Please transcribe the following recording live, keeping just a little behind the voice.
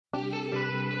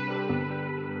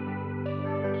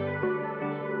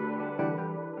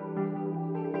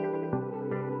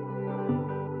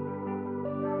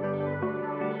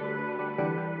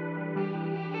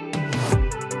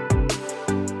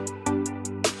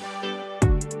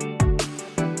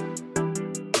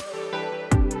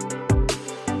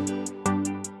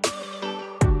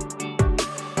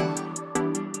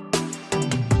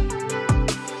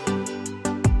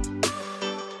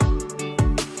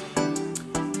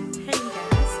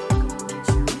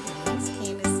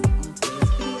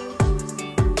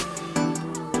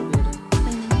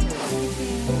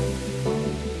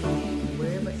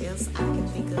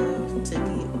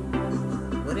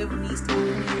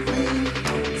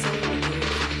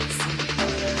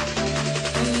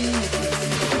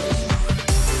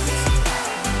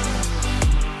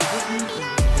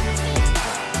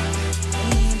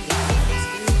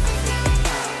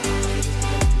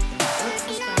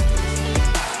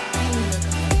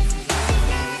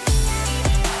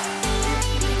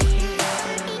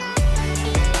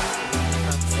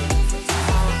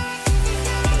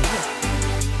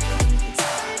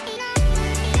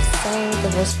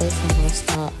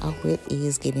with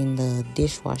is getting the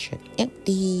dishwasher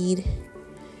emptied.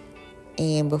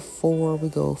 And before we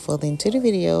go further into the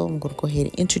video, I'm going to go ahead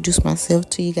and introduce myself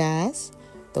to you guys.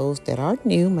 Those that are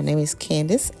new, my name is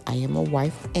Candace. I am a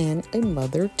wife and a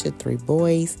mother to 3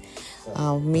 boys.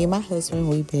 Me and my husband,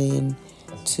 we've been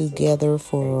together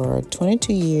for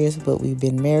 22 years, but we've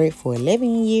been married for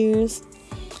 11 years.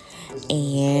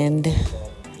 And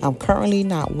I'm currently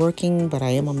not working, but I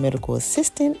am a medical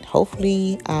assistant.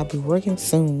 Hopefully, I'll be working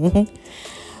soon.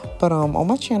 But on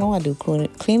my channel, I do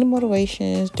cleaning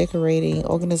motivations, decorating,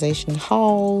 organization,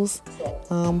 hauls,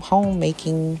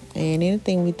 homemaking, and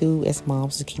anything we do as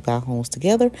moms to keep our homes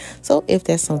together. So if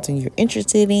that's something you're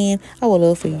interested in, I would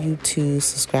love for you to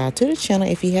subscribe to the channel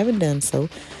if you haven't done so.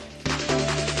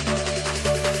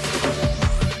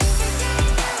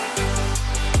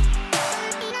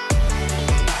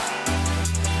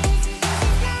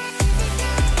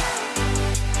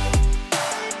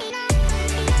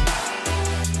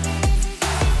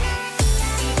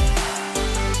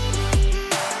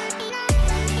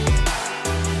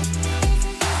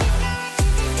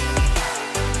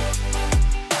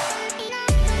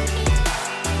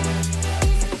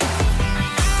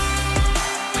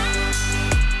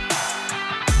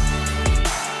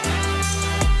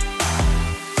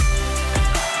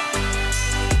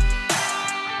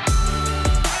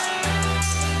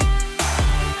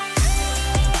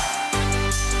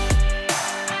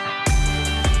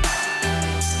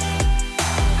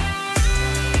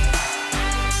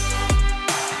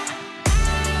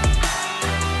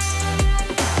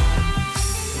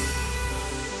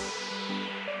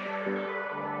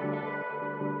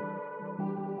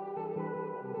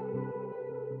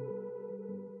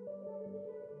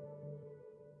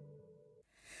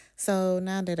 So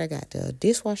now that I got the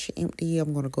dishwasher empty,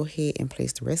 I'm going to go ahead and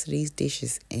place the rest of these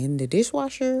dishes in the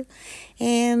dishwasher.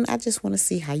 And I just want to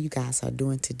see how you guys are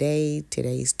doing today.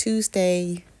 Today's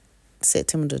Tuesday,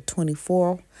 September the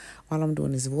 24th, while I'm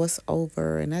doing this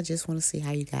voiceover. And I just want to see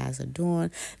how you guys are doing.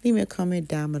 Leave me a comment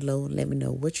down below. Let me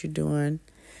know what you're doing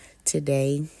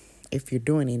today, if you're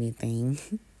doing anything.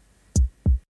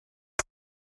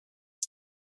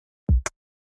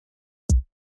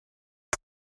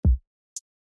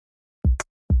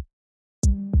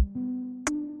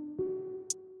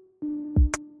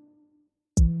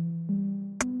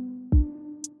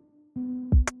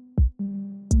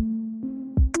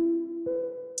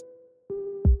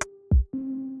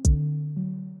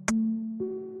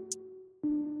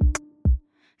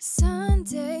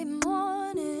 Sunday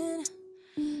morning,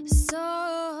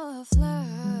 soft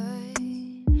light,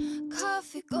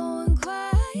 coffee going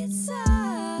quiet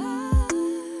side,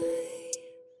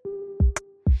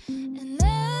 and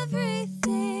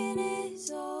everything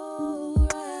is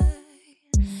alright.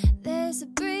 There's a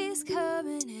breeze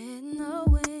coming in the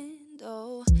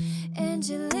window, and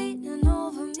you're leaning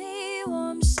over me,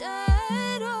 warm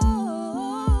shadow.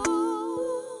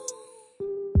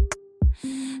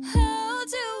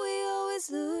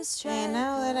 And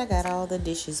now that I got all the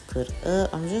dishes put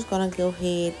up, I'm just gonna go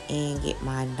ahead and get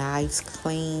my knives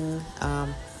clean. I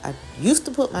used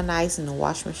to put my knives in the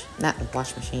wash machine, not the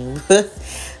wash machine, but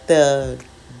the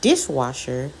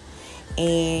dishwasher,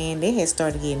 and they had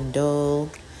started getting dull.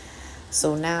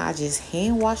 So now I just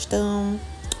hand wash them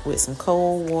with some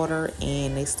cold water,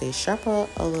 and they stay sharper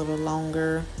a little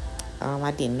longer.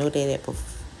 I didn't know that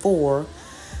before,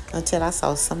 until I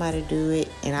saw somebody do it,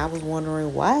 and I was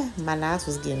wondering why my knives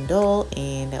was getting dull,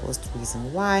 and that was the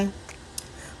reason why.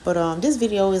 But this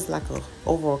video is like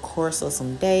over a course of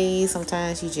some days.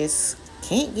 Sometimes you just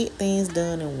can't get things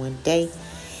done in one day.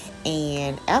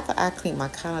 And after I cleaned my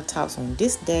countertops on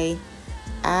this day,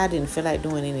 I didn't feel like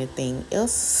doing anything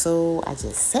else, so I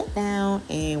just sat down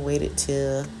and waited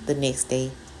till the next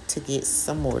day to get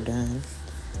some more done.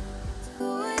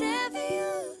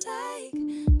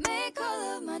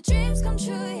 Dreams come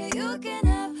true, yeah, you can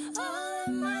have all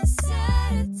of my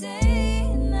Saturday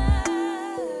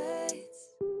nights,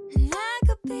 and I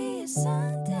could be a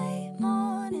Sunday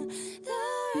morning the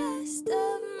rest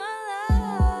of my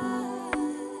life.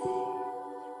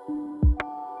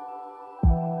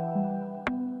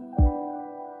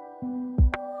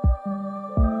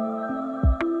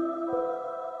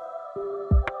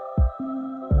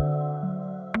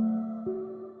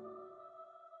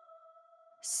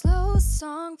 Slow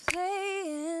song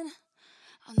playing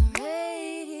on the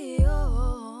radio,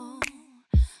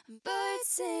 birds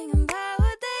singing about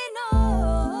what they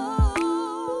know.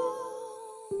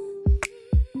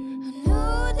 A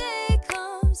new day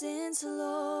comes in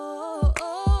slow,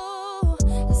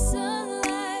 the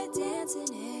sunlight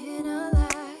dancing in a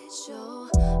light show,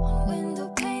 on window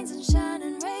panes and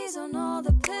shining rays on all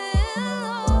the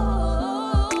pillows.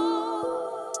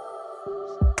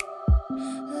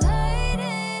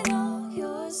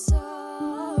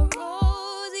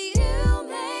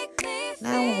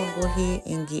 ahead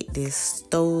and get this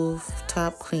stove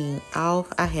top clean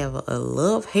off. I have a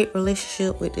love-hate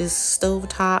relationship with this stove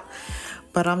top,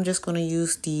 but I'm just going to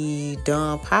use the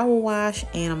Dawn Power Wash,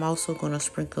 and I'm also going to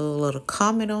sprinkle a little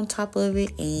Comet on top of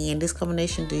it, and this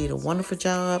combination did a wonderful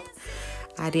job.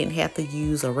 I didn't have to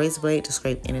use a razor blade to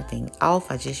scrape anything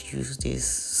off. I just used this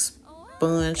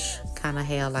sponge, kind of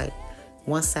had like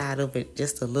one side of it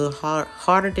just a little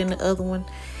harder than the other one,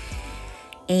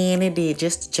 and it did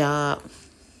just the job.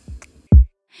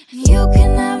 You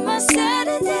can have my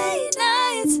Saturday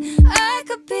nights, I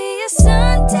could be a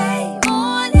Sunday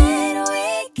morning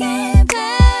weekend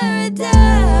paradise.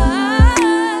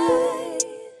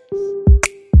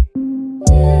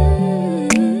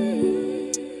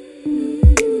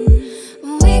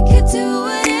 We could do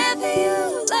whatever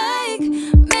you like,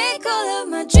 make all of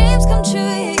my dreams come true.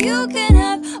 Yeah, you can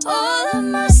have all of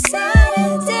my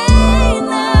Saturday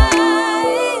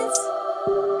nights.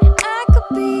 I could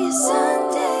be a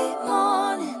Sunday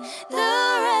morning the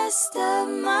rest of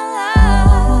my life.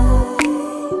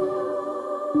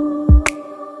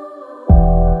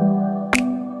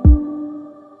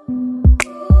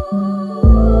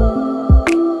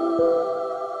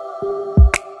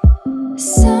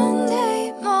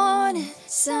 Sunday morning,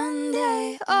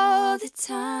 Sunday all the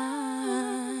time.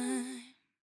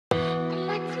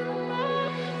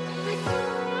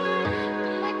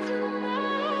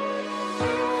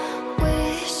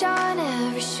 Wish on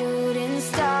every shooting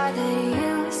star that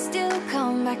you still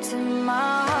come back to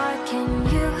my heart. Can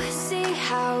you see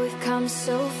how we've come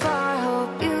so far?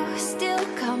 Hope you still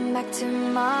come back to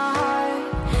my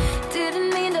heart.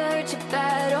 Didn't mean to hurt you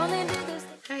bad, only did this.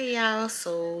 Hey y'all,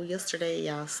 so yesterday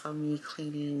y'all saw me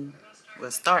cleaning,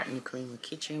 well, starting to clean the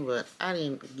kitchen, but I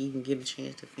didn't even get a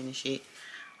chance to finish it.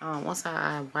 Once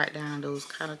I wiped down those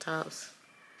countertops,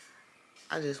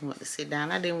 I just wanted to sit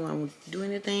down. I didn't want to do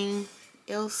anything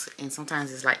else, and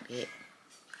sometimes it's like that.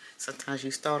 Sometimes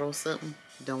you start on something,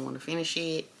 don't want to finish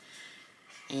it,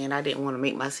 and I didn't want to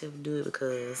make myself do it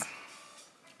because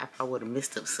I probably would have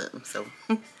messed up something. So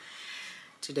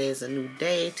today is a new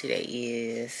day. Today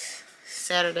is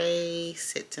Saturday,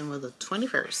 September the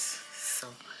 21st. So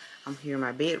I'm here in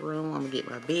my bedroom. I'm gonna get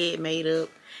my bed made up,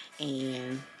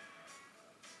 and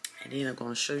then I'm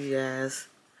gonna show you guys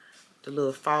the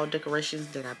little fall decorations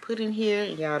that I put in here.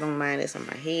 Y'all don't mind this on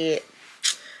my head.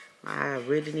 I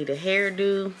really need a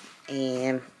hairdo,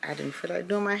 and I didn't feel like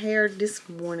doing my hair this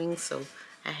morning, so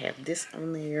I have this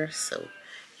on there, so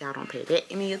y'all don't pay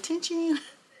that any attention.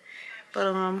 But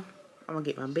I'm gonna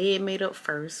get my bed made up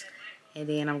first, and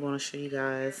then I'm gonna show you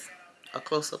guys a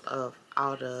close-up of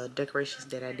all the decorations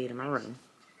that I did in my room.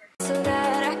 So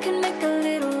that I can make a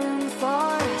little room for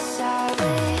us. I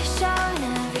wish on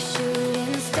every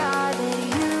shooting star that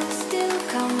you still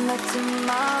come back to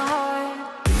my heart.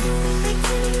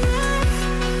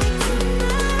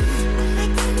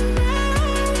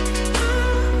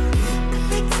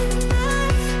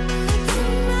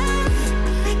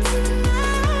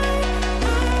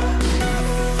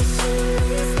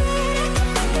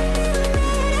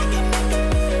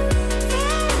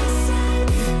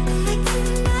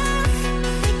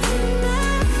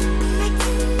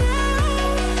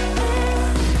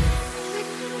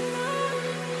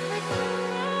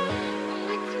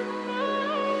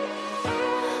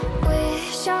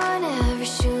 Wish on every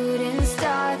shooting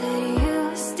star that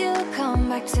you still come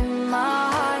back to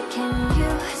my heart. Can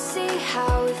you see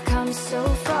how we've come so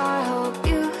far? Hope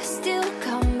you still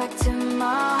come back to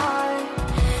my heart.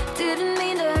 Didn't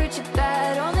mean to hurt you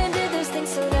bad, only did those things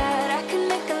so that I can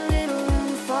make a little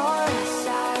room for us.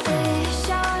 I wish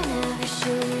on every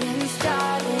shooting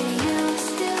star that you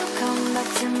still come back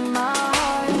to my heart.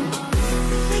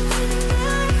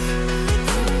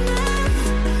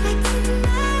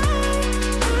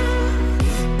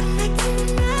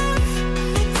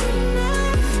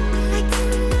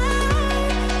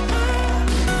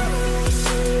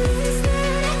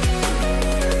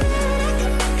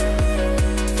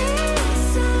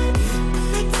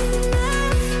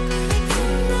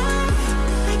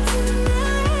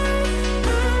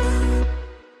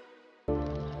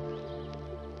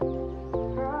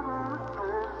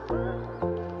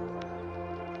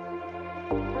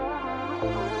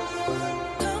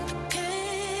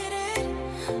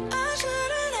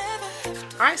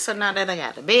 Alright, so now that I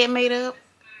got the bed made up,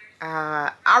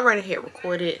 I already had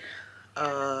recorded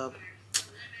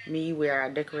me where I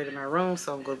decorated my room,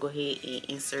 so I'm gonna go ahead and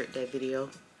insert that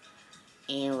video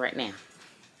in right now.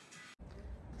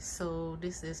 So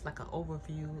this is like an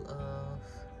overview of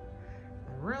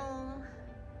my room.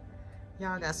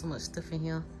 Y'all got so much stuff in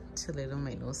here till it don't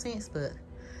make no sense, but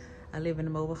I live in a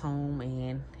mobile home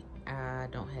and I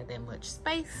don't have that much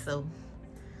space, so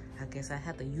I guess I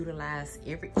have to utilize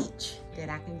every inch that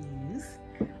I can use.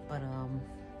 But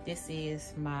this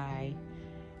is my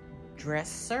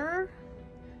dresser.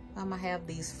 I have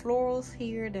these florals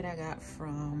here that I got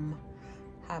from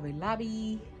Hobby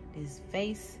Lobby. This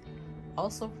vase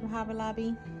also from Hobby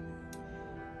Lobby.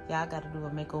 Y'all gotta do a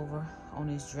makeover on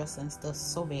this dresser and stuff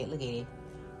so bad. Look at it.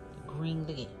 The green,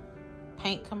 look at it.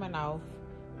 Paint coming off.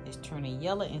 It's turning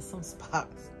yellow in some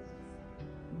spots.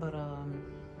 But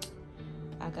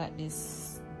I got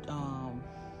this I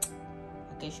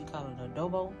guess you call it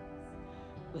adobo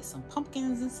with some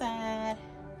pumpkins inside.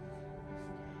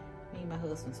 Me and my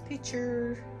husband's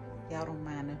picture. Y'all don't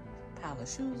mind the pile of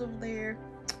shoes over there.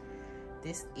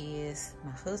 This is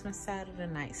my husband's side of the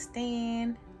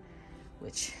nightstand,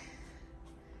 which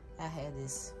I had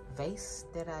this vase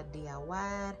that I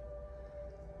DIY'd.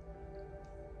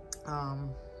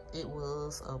 It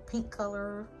was a pink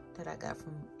color that I got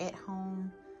from At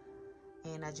Home,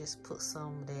 and I just put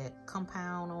some of that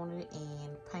compound on it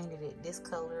and painted it this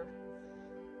color.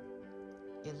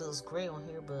 It looks gray on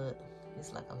here, but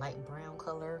it's like a light brown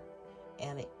color.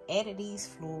 And it added these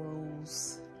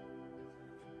florals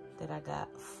that I got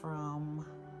from,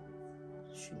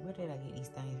 shoot, where did I get these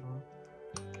things from?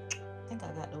 I think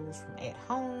I got those from At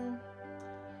Home.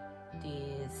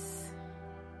 This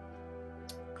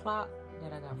clock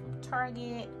that I got from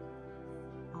Target.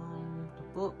 The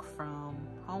book from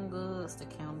Home Goods, the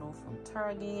candle from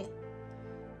Target.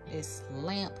 This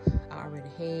lamp I already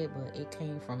had, but it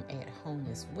came from At Home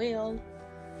as well.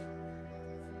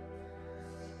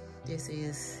 This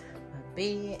is my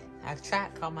bed. I've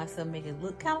tried to call myself, make it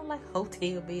look kind of like a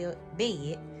hotel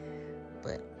bed,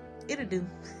 but it'll do.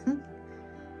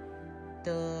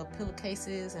 The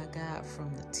pillowcases I got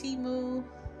from the Temu.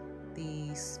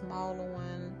 The smaller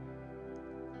one,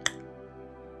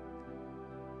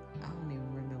 I don't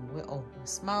even remember what.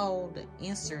 Oh, the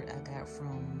insert I got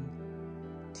from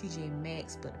TJ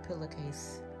Maxx, but the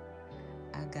pillowcase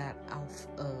I got off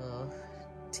of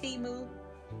Temu.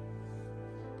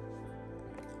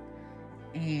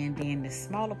 And then the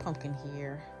smaller pumpkin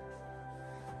here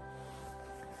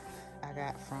I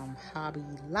got from Hobby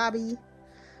Lobby.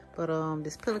 But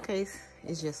this pillowcase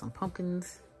is just some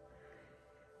pumpkins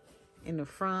in the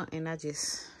front, and I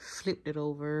just flipped it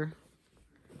over.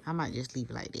 I might just leave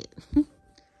it like that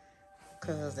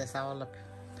because that's all the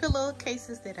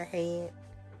pillowcases that I had.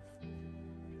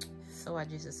 So I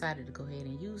just decided to go ahead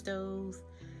and use those.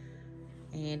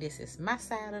 And this is my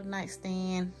side of the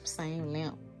nightstand. Same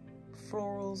lamp,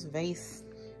 florals, vase.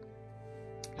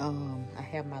 I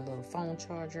have my little phone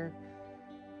charger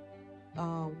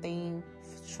thing.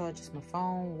 Charges my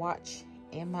phone, watch,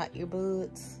 and my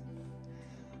earbuds,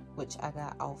 which I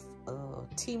got off of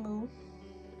Temu.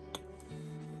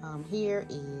 Here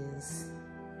is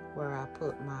where I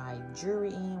put my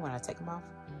jewelry in when I take them off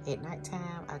at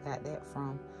nighttime. I got that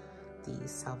from the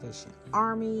Salvation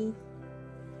Army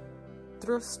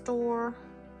thrift store.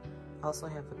 Also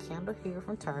have a candle here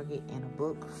from Target and a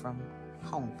book from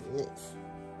Home Goods.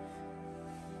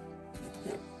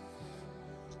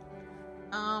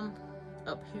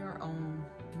 Up here on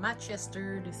my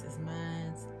chester, this is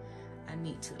mine. I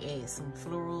need to add some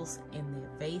florals in the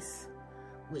vase,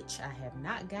 which I have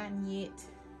not gotten yet.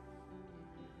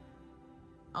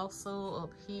 Also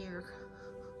up here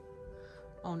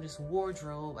on this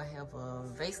wardrobe, I have a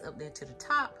vase up there to the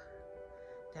top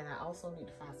that I also need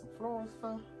to find some florals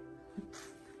for.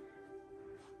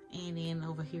 And then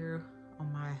over here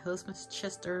on my husband's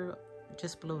chester,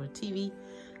 just below the TV,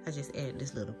 I just added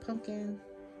this little pumpkin.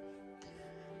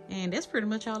 And that's pretty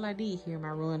much all I did here in my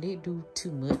room. I didn't do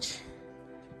too much.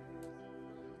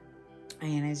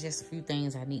 And it's just a few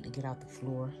things I need to get off the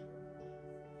floor.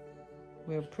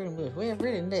 Well, pretty much, well,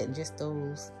 really nothing, just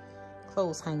those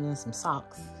clothes hanging and some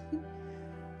socks.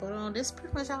 But that's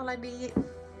pretty much all I did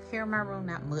here in my room.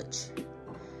 Not much.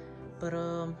 But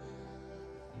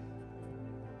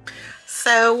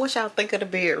so what y'all think of the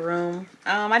bedroom?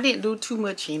 I didn't do too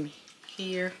much in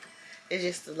here. It's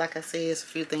just, like I said, it's a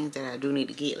few things that I do need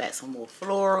to get, like some more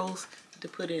florals to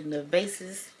put in the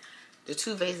vases, the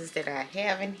two vases that I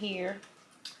have in here.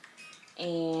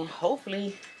 And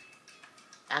hopefully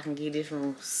I can give this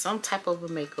room some type of a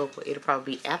makeover. It'll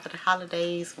probably be after the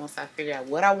holidays, once I figure out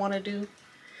what I want to do,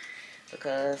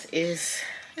 because it's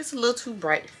a little too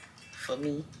bright for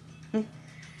me.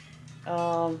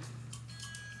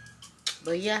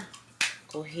 But yeah,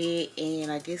 go ahead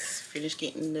and I guess finish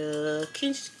getting the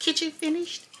kitchen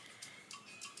finished,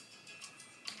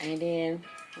 and then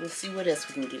we'll see what else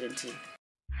we can get into.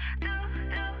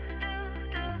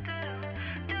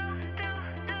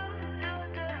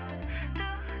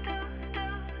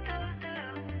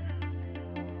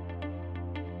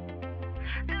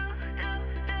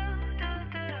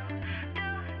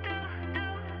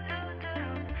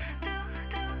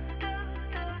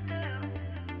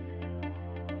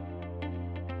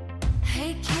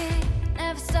 Make it,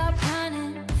 never stop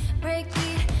running.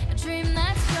 Breakbeat, a dream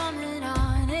that's drumming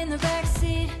on. In the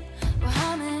backseat, we're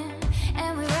humming,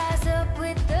 and we rise up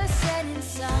with the setting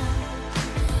sun.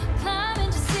 Climbing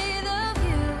to see the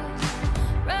view,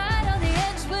 right on the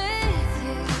edge with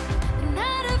you. We're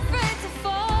not afraid to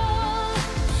fall.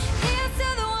 Here's to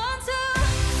the ones who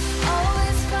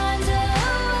always find a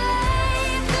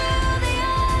way through the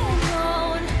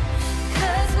unknown.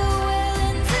 'Cause we're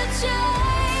willing to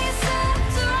chase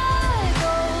after our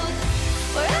gold.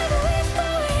 Wherever we go,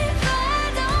 we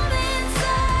find home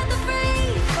inside the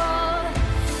free fall.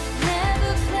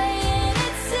 Never playing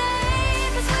it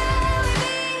safe is where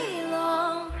we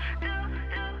belong.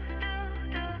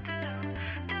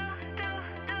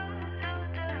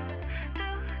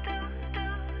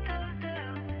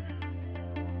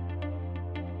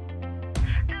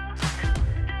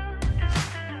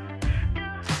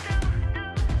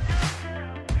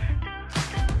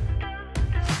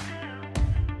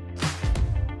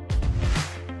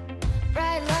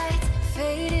 Bright lights,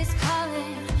 fate is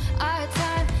calling. Our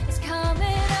time is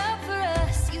coming up for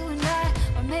us. You and I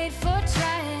were made for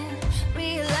trying.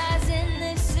 Realizing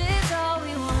this is all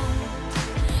we want.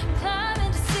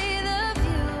 Climbing to see the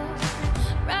view,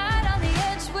 right on the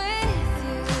edge with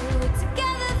you.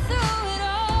 Together through it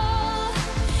all.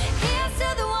 Here's to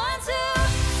the ones who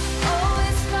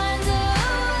always find a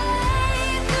way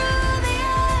through the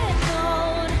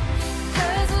unknown.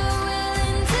 'Cause we're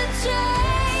willing to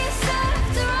chase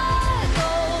after our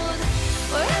gold.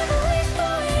 Wherever we go,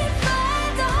 we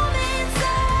find home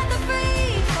inside the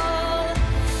free fall.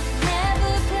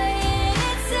 Never playing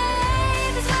it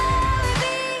safe is where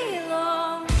we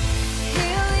belong.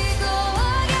 Here we go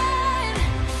again.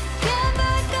 Get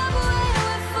back up when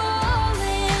we're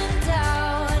falling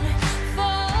down,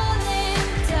 falling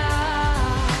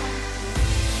down.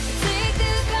 Take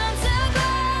the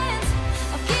consequence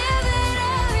of giving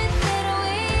everything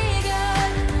we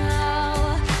got now.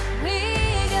 We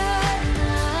got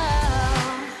now.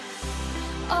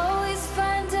 Always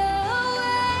find a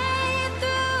way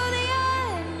through the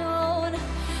unknown.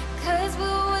 'Cause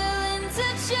we're willing to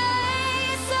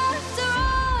chase after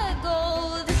our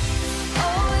gold.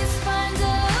 Always find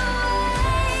a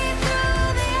way through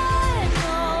the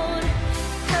unknown.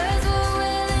 'Cause we're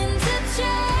willing to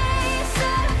chase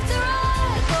after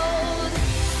our gold.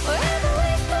 Wherever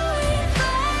we go, we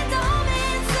find home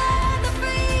inside the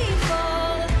free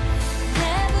fall.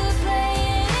 Never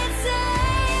playing it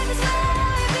safe is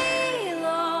where we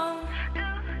belong.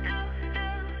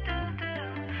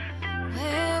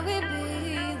 Where we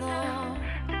belong.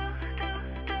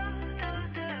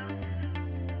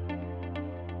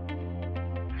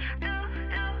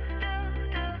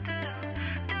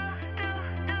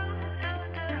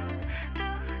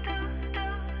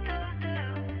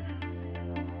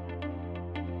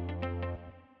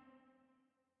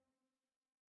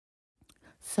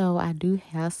 So I do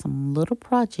have some little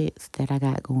projects that I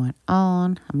got going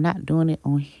on. I'm not doing it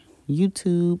on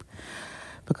YouTube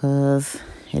because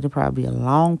it'll probably be a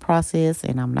long process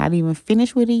and I'm not even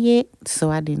finished with it yet.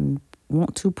 So I didn't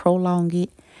want to prolong it.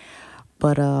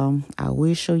 But I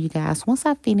will show you guys once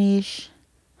I finish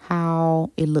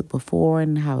how it looked before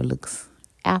and how it looks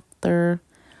after.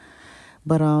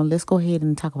 But let's go ahead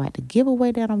and talk about the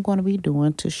giveaway that I'm going to be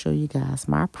doing to show you guys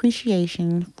my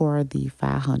appreciation for the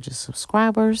 500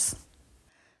 subscribers.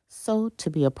 So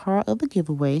to be a part of the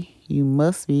giveaway, you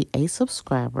must be a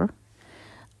subscriber.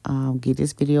 Give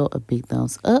this video a big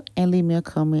thumbs up and leave me a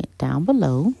comment down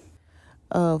below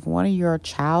of one of your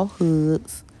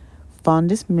childhood's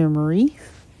fondest memories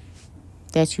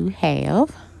that you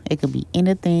have. It could be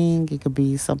anything. It could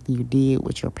be something you did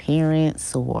with your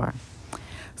parents or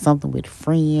something with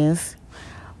friends,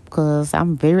 because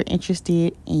I'm very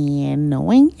interested in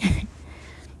knowing.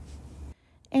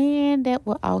 And that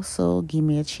will also give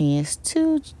me a chance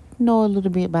to know a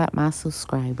little bit about my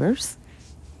subscribers.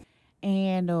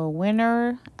 And the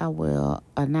winner I will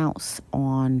announce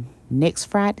on next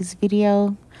Friday's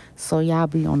video, so y'all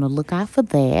be on the lookout for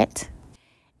that.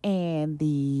 And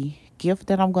the gift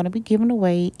that I'm going to be giving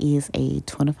away is a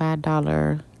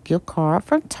 $25 gift card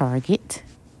from Target.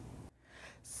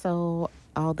 So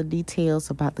all the details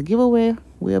about the giveaway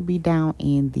will be down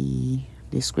in the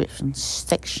description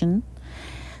section.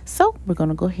 So we're going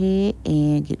to go ahead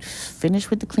and get finished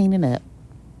with the cleaning up.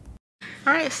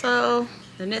 Alright, so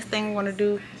the next thing I want to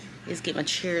do is get my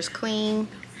chairs clean.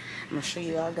 I'm going to show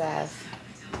you all guys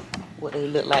what they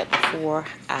look like before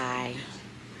I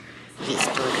get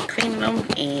started cleaning them.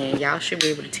 And y'all should be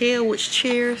able to tell which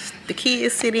chairs the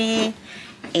kids sit in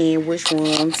and which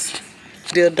ones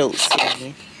the adults sit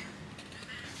in.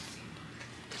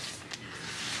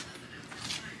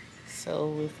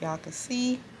 So if y'all can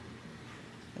see,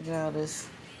 look at all this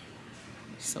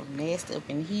so nasty up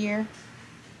in here,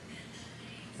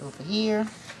 over here.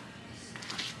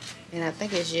 And I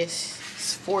think it's just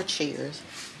 4 chairs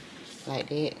like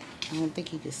that. I don't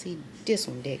think you can see this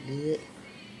one that good.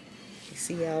 You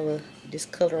see all the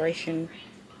discoloration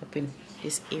up in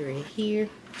this area here.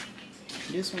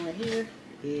 This one right here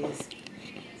is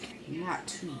not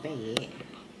too bad.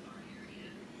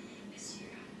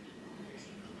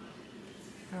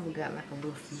 Probably got like a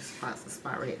little few spots, a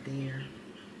spot right there.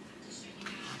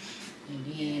 And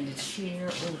then the chair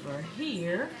over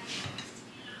here,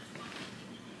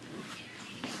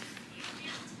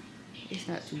 it's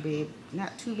not too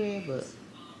bad, but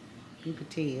you can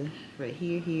tell right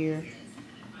here,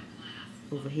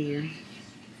 over here.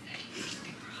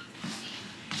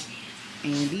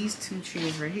 And these 2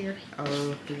 chairs right here are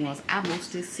the ones I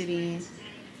mostly sit in.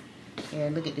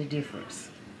 And look at the difference.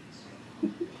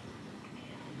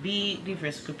 Big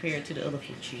difference compared to the other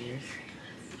 4 chairs.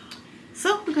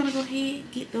 So we're gonna go ahead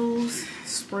and get those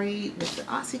sprayed with the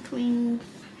OxyClean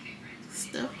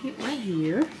stuff here, right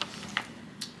here.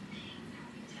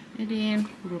 And then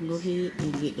we're gonna go ahead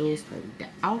and get those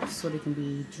out so they can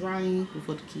be drying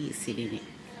before the kids sit in it.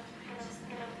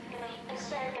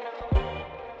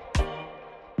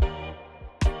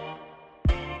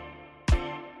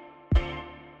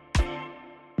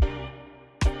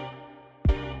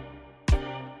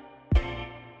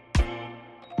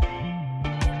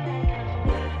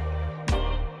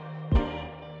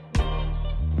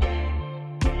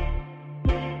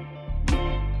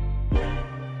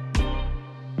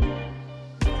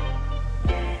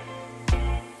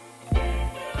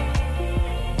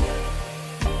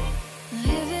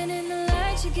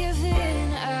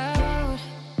 Giving out,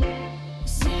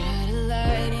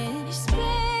 satellite in your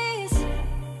space.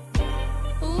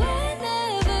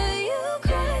 Whenever you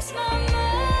cross my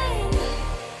mind,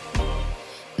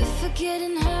 we're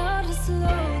forgetting how to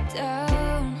slow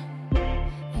down.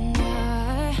 And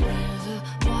I never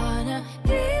wanna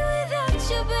be without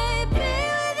you, baby,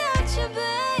 without you,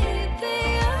 baby.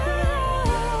 Oh,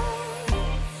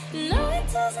 no, it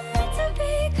doesn't have to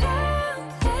be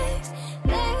complex.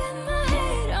 Lay with my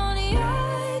head on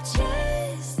your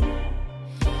chest.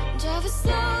 Drive it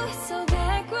slow, it's so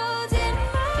back roads in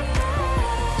my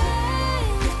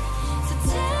mind. So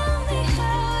tell me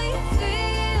how you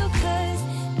feel, 'cause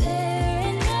there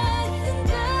ain't nothing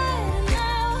better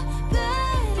now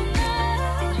that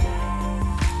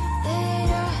I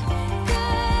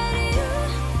got you.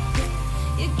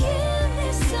 You give me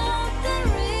something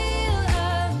real.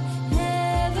 I'm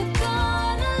never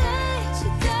gonna let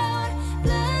you down,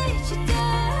 let you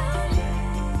down.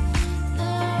 Now I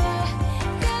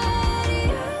got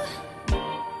you.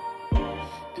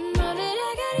 Now that I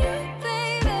got you,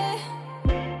 baby.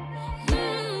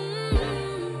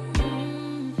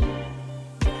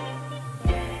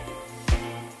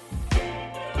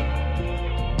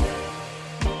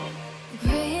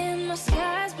 Gray in my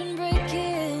sky's been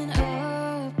breaking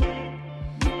up,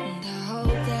 and I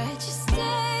hope that you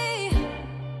stay.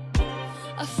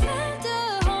 I found a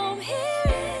home here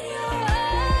in your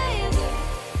eyes.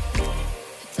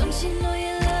 Don't you know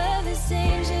your love is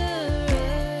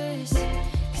dangerous?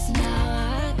 'Cause now I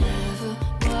never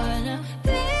wanna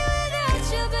be without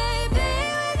you, baby,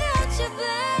 without you,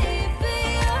 baby.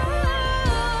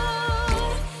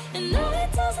 Oh, and no,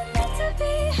 it doesn't have to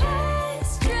be high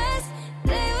stress.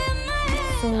 Lay with my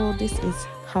head So on this is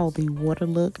how the water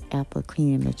look after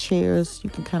cleaning the chairs. You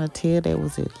can kind of tell that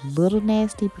was a little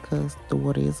nasty because the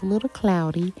water is a little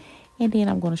cloudy. And then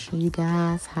I'm going to show you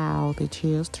guys how the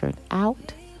chairs turned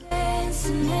out.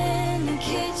 dancing in the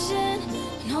kitchen.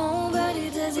 Nobody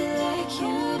does it like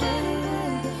you do.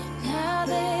 Now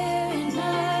there ain't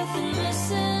nothing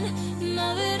missing.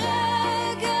 Now that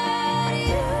I got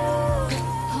you.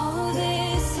 Oh,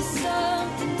 this is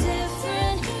something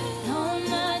different. No,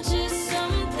 not just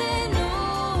something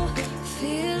new.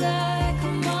 Feel like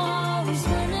I'm always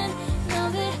winning. Now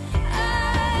that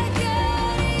I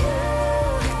got you.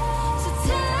 So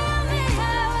tell me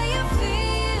how you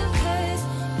feel, 'cause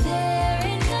there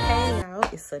ain't Hey y'all,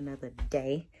 it's another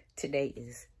day. Today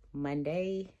is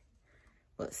Monday.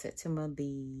 What, September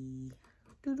the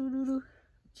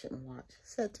check my watch.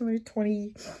 September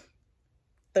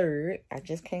 23rd. I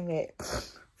just came back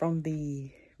from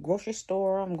the grocery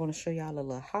store. I'm gonna show y'all a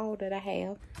little haul that I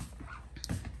have.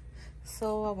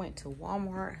 So I went to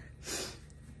Walmart.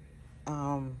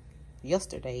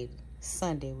 Yesterday,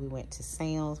 Sunday, we went to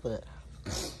Sam's, but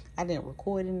I didn't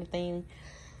record anything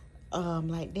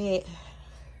like that.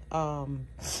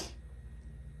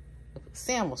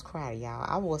 Sam was crowded, y'all.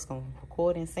 I was going to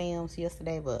record in Sam's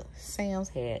yesterday, but Sam's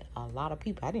had a lot of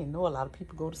people. I didn't know a lot of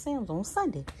people go to Sam's on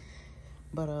Sunday.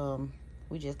 But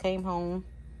we just came home.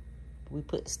 We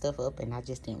put the stuff up, and I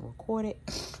just didn't record it.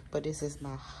 But this is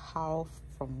my haul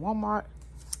from Walmart.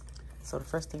 So the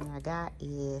first thing I got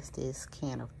is this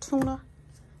can of tuna.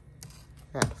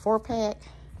 I got the 4-pack.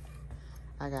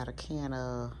 I got a can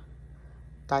of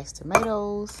diced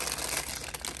tomatoes,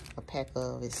 a pack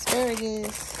of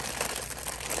asparagus,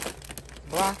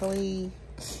 broccoli.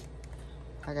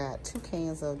 I got 2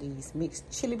 cans of these mixed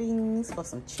chili beans for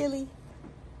some chili.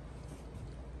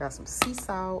 Got some sea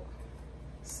salt,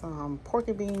 some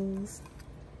porky beans,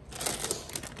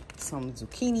 some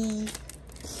zucchini,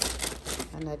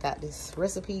 and I got this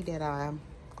recipe that I'm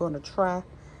going to try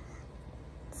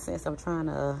since I'm trying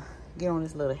to get on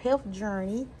this little health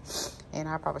journey, and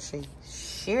I'll probably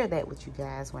share that with you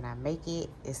guys when I make it.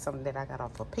 It's something that I got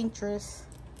off of Pinterest.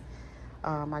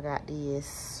 I got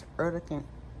this garlic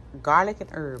and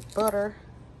herb butter.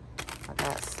 I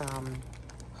got some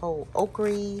whole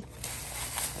okra. I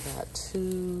got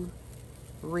 2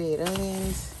 red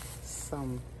onions,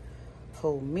 some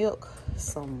whole milk,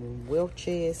 some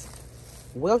Welch's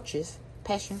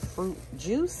passion fruit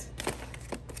juice.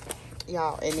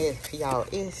 Y'all, and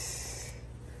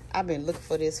I've been looking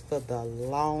for this for the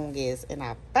longest, and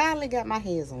I finally got my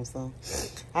hands on some.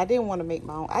 I didn't want to make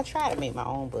my own. I tried to make my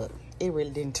own, but it really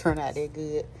didn't turn out that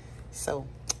good. So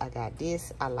I got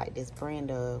this. I like this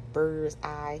brand of Bird's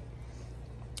Eye.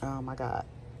 I got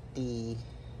the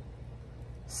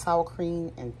sour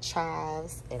cream and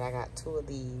chives, and I got 2 of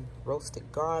the roasted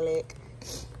garlic.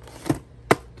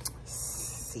 Let's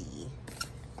see,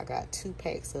 I got 2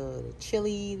 packs of the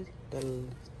chili, the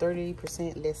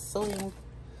 30% less sodium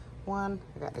one.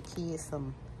 I got the kids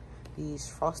these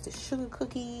frosted sugar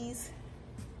cookies.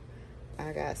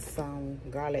 I got some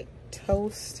garlic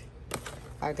toast.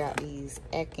 I got these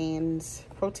Atkins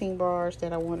protein bars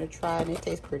that I want to try, and it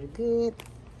tastes pretty good.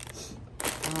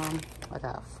 I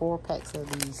got 4 packs of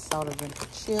these salt and vinegar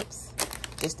chips,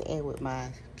 just to add with my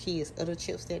kids' other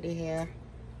chips that they have.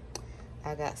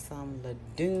 I got some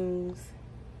Ladoons.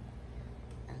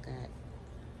 I got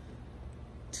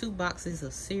 2 boxes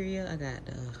of cereal. I got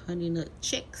the Honey Nut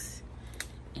Chicks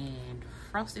and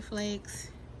Frosted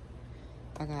Flakes.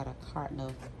 I got a carton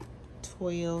of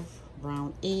 12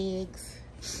 brown eggs.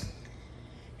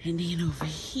 And then over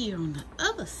here on the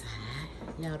other side,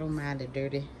 y'all don't mind the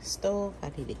dirty stove.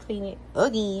 I need to clean it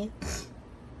again.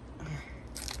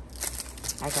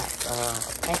 I got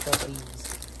a pack of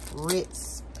these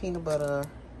Ritz peanut butter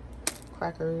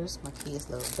crackers. My kids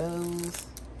love those.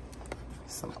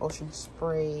 Some Ocean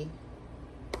Spray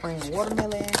cran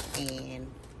watermelon and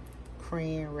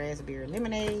cran raspberry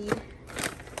lemonade.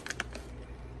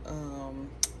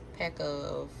 Pack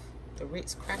of the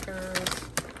Ritz crackers.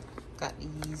 Got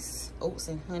these oats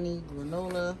and honey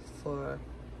granola for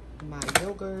my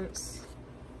yogurts.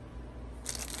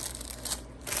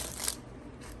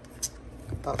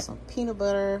 Bought some peanut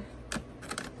butter.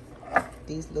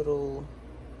 These little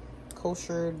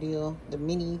kosher deal, the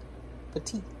mini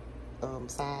petite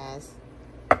size.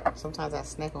 Sometimes I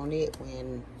snack on it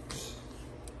when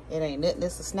it ain't nothing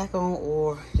else to snack on,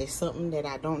 or it's something that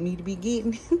I don't need to be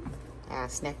getting. I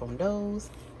snack on those.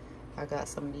 I got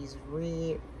some of these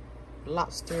red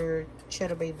lobster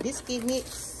cheddar bay biscuit mix,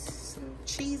 some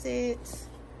Cheez-Its.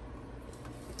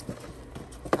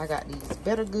 I got these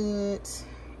Better Goods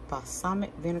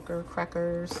balsamic vinegar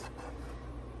crackers,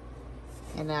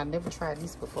 and I never tried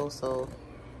these before, so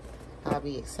I'll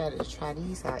be excited to try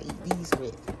these. I'll eat these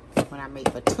with when I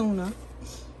make my tuna.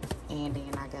 And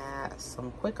then I got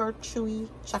some Quaker Chewy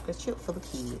chocolate chip for the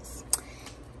kids.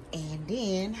 And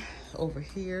then over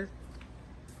here,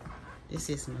 this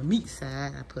is my meat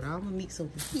side. I put all my meats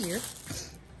over here.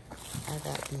 I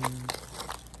got the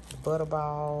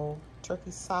Butterball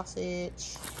turkey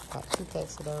sausage. Got 2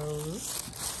 packs of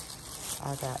those.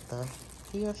 I got the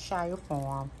Hillshire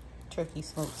Farm turkey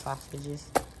smoked sausages.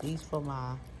 These for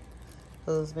my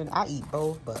husband. I eat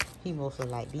both, but he mostly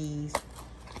like these.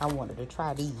 I wanted to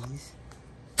try these.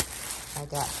 I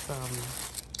got some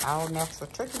all natural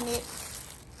turkey necks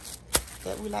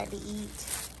that we like to eat.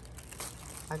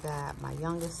 I got my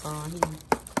youngest son. He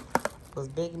was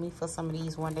begging me for some of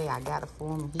these one day. I got it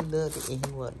for him. He loved it, and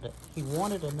he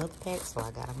wanted another pack, so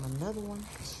I got him another one.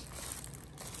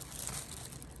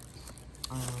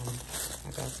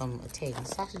 I got some Italian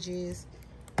sausages,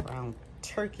 ground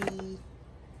turkey.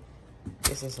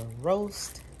 This is a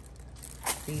roast.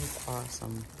 These are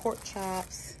some pork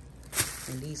chops,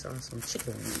 and these are some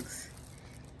chicken wings.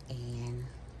 And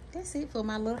that's it for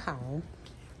my little haul.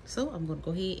 So I'm gonna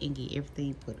go ahead and get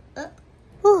everything put up.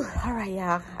 Whew, all right,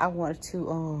 y'all. I wanted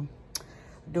to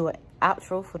do an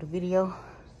outro for the video.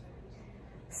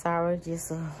 Sorry,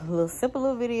 just a little simple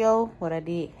little video. What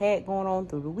I had going on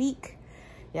through the week.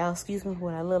 Y'all excuse me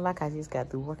what I look like. I just got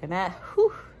through working out.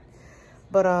 Whew.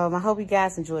 But I hope you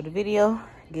guys enjoyed the video.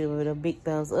 Give it a big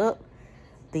thumbs up.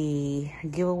 The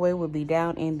giveaway will be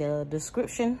down in the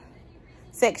description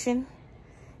section.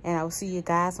 And I will see you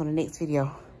guys on the next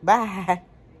video. Bye.